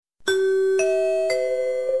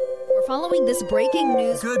Following this breaking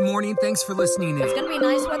news. Good morning. Thanks for listening in. It's going to be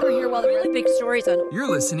nice weather here while the really big stories on. You're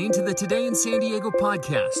listening to the Today in San Diego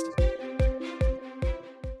podcast.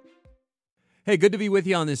 Hey, good to be with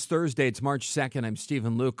you on this Thursday. It's March 2nd. I'm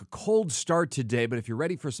Stephen Luke. A cold start today, but if you're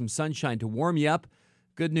ready for some sunshine to warm you up,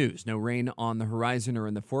 good news. No rain on the horizon or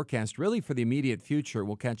in the forecast really for the immediate future.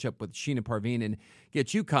 We'll catch up with Sheena Parveen and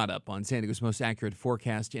get you caught up on San Diego's most accurate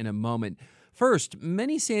forecast in a moment. First,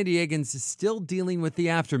 many San Diegans still dealing with the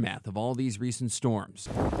aftermath of all these recent storms.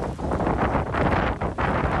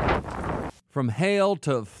 From hail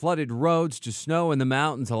to flooded roads to snow in the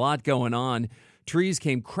mountains, a lot going on. Trees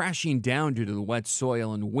came crashing down due to the wet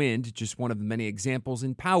soil and wind, just one of the many examples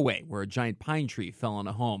in Poway, where a giant pine tree fell on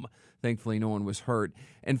a home. Thankfully, no one was hurt.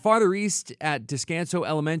 And farther east at Descanso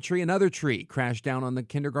Elementary, another tree crashed down on the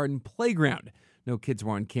kindergarten playground. No kids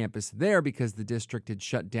were on campus there because the district had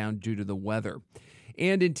shut down due to the weather.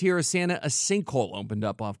 And in Tierra Santa, a sinkhole opened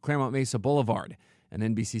up off Claremont Mesa Boulevard. An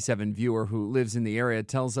NBC7 viewer who lives in the area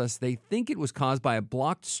tells us they think it was caused by a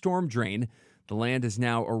blocked storm drain. The land is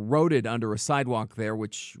now eroded under a sidewalk there,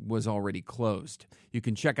 which was already closed. You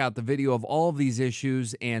can check out the video of all of these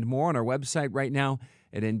issues and more on our website right now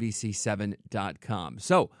at NBC7.com.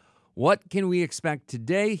 So, what can we expect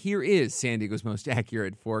today? Here is San Diego's most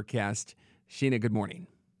accurate forecast. Sheena, good morning.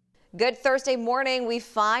 Good Thursday morning. We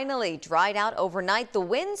finally dried out overnight. The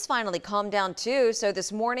winds finally calmed down too. So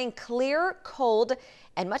this morning, clear, cold,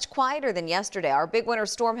 and much quieter than yesterday. Our big winter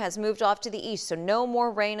storm has moved off to the east, so no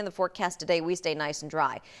more rain in the forecast today. We stay nice and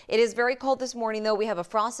dry. It is very cold this morning, though. We have a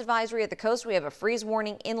frost advisory at the coast. We have a freeze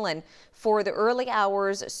warning inland for the early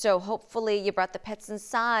hours, so hopefully you brought the pets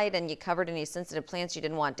inside and you covered any sensitive plants you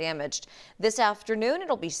didn't want damaged. This afternoon,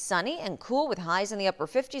 it'll be sunny and cool with highs in the upper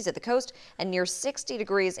 50s at the coast and near 60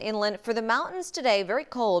 degrees inland. For the mountains today, very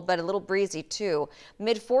cold, but a little breezy too.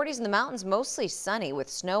 Mid 40s in the mountains, mostly sunny with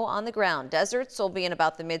snow on the ground. Deserts will be in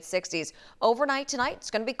about the mid 60s. Overnight tonight,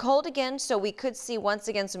 it's going to be cold again, so we could see once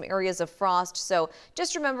again some areas of frost. So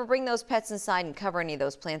just remember, bring those pets inside and cover any of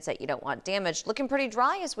those plants that you don't want damaged. Looking pretty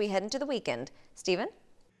dry as we head into the weekend. Stephen?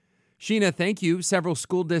 Sheena, thank you. Several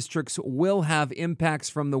school districts will have impacts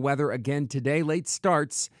from the weather again today. Late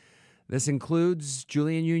starts. This includes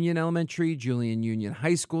Julian Union Elementary, Julian Union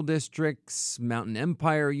High School districts, Mountain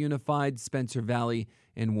Empire Unified, Spencer Valley,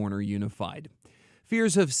 and Warner Unified.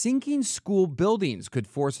 Fears of sinking school buildings could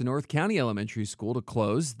force a North County elementary school to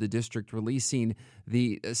close. The district releasing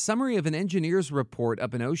the summary of an engineer's report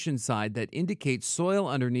up in Oceanside that indicates soil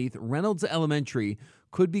underneath Reynolds Elementary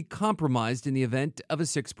could be compromised in the event of a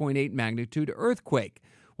 6.8 magnitude earthquake.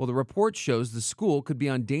 Well, the report shows the school could be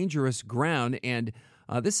on dangerous ground, and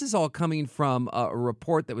this is all coming from a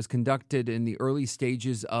report that was conducted in the early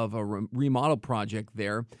stages of a remodel project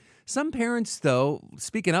there. Some parents, though,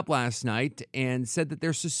 speaking up last night and said that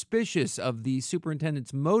they're suspicious of the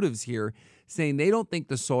superintendent's motives here, saying they don't think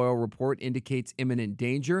the soil report indicates imminent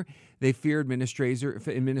danger. They fear administrators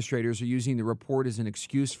are using the report as an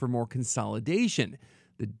excuse for more consolidation.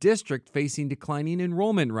 The district facing declining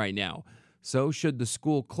enrollment right now. So should the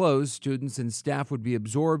school close, students and staff would be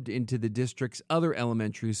absorbed into the district's other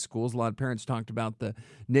elementary schools. A lot of parents talked about the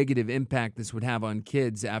negative impact this would have on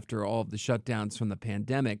kids after all of the shutdowns from the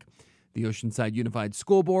pandemic. The Oceanside Unified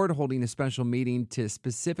School Board holding a special meeting to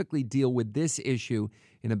specifically deal with this issue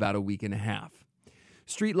in about a week and a half.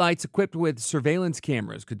 Streetlights equipped with surveillance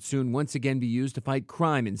cameras could soon once again be used to fight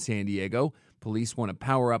crime in San Diego. Police want to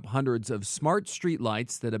power up hundreds of smart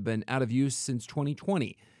streetlights that have been out of use since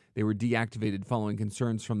 2020. They were deactivated following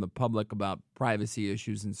concerns from the public about privacy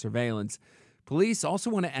issues and surveillance. Police also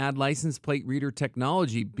want to add license plate reader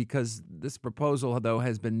technology because this proposal, though,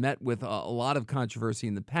 has been met with a lot of controversy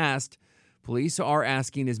in the past. Police are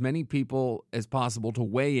asking as many people as possible to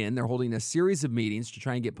weigh in. They're holding a series of meetings to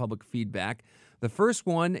try and get public feedback. The first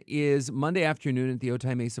one is Monday afternoon at the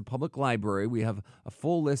Otay Mesa Public Library. We have a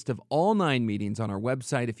full list of all 9 meetings on our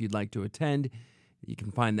website if you'd like to attend. You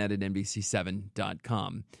can find that at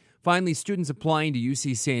NBC7.com. Finally, students applying to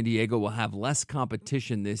UC San Diego will have less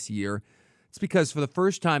competition this year. It's because for the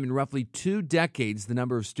first time in roughly 2 decades, the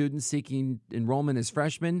number of students seeking enrollment as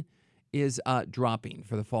freshmen is dropping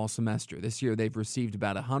for the fall semester. This year, they've received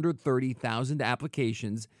about 130,000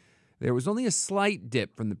 applications. There was only a slight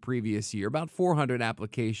dip from the previous year, about 400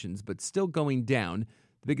 applications, but still going down.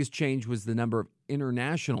 The biggest change was the number of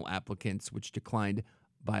international applicants, which declined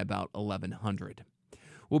by about 1,100.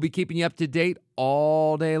 We'll be keeping you up to date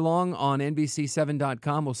all day long on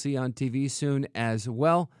NBC7.com. We'll see you on TV soon as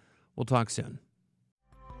well. We'll talk soon.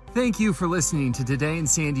 Thank you for listening to Today in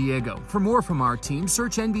San Diego. For more from our team,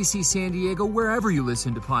 search NBC San Diego wherever you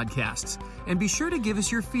listen to podcasts. And be sure to give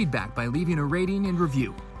us your feedback by leaving a rating and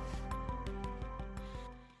review.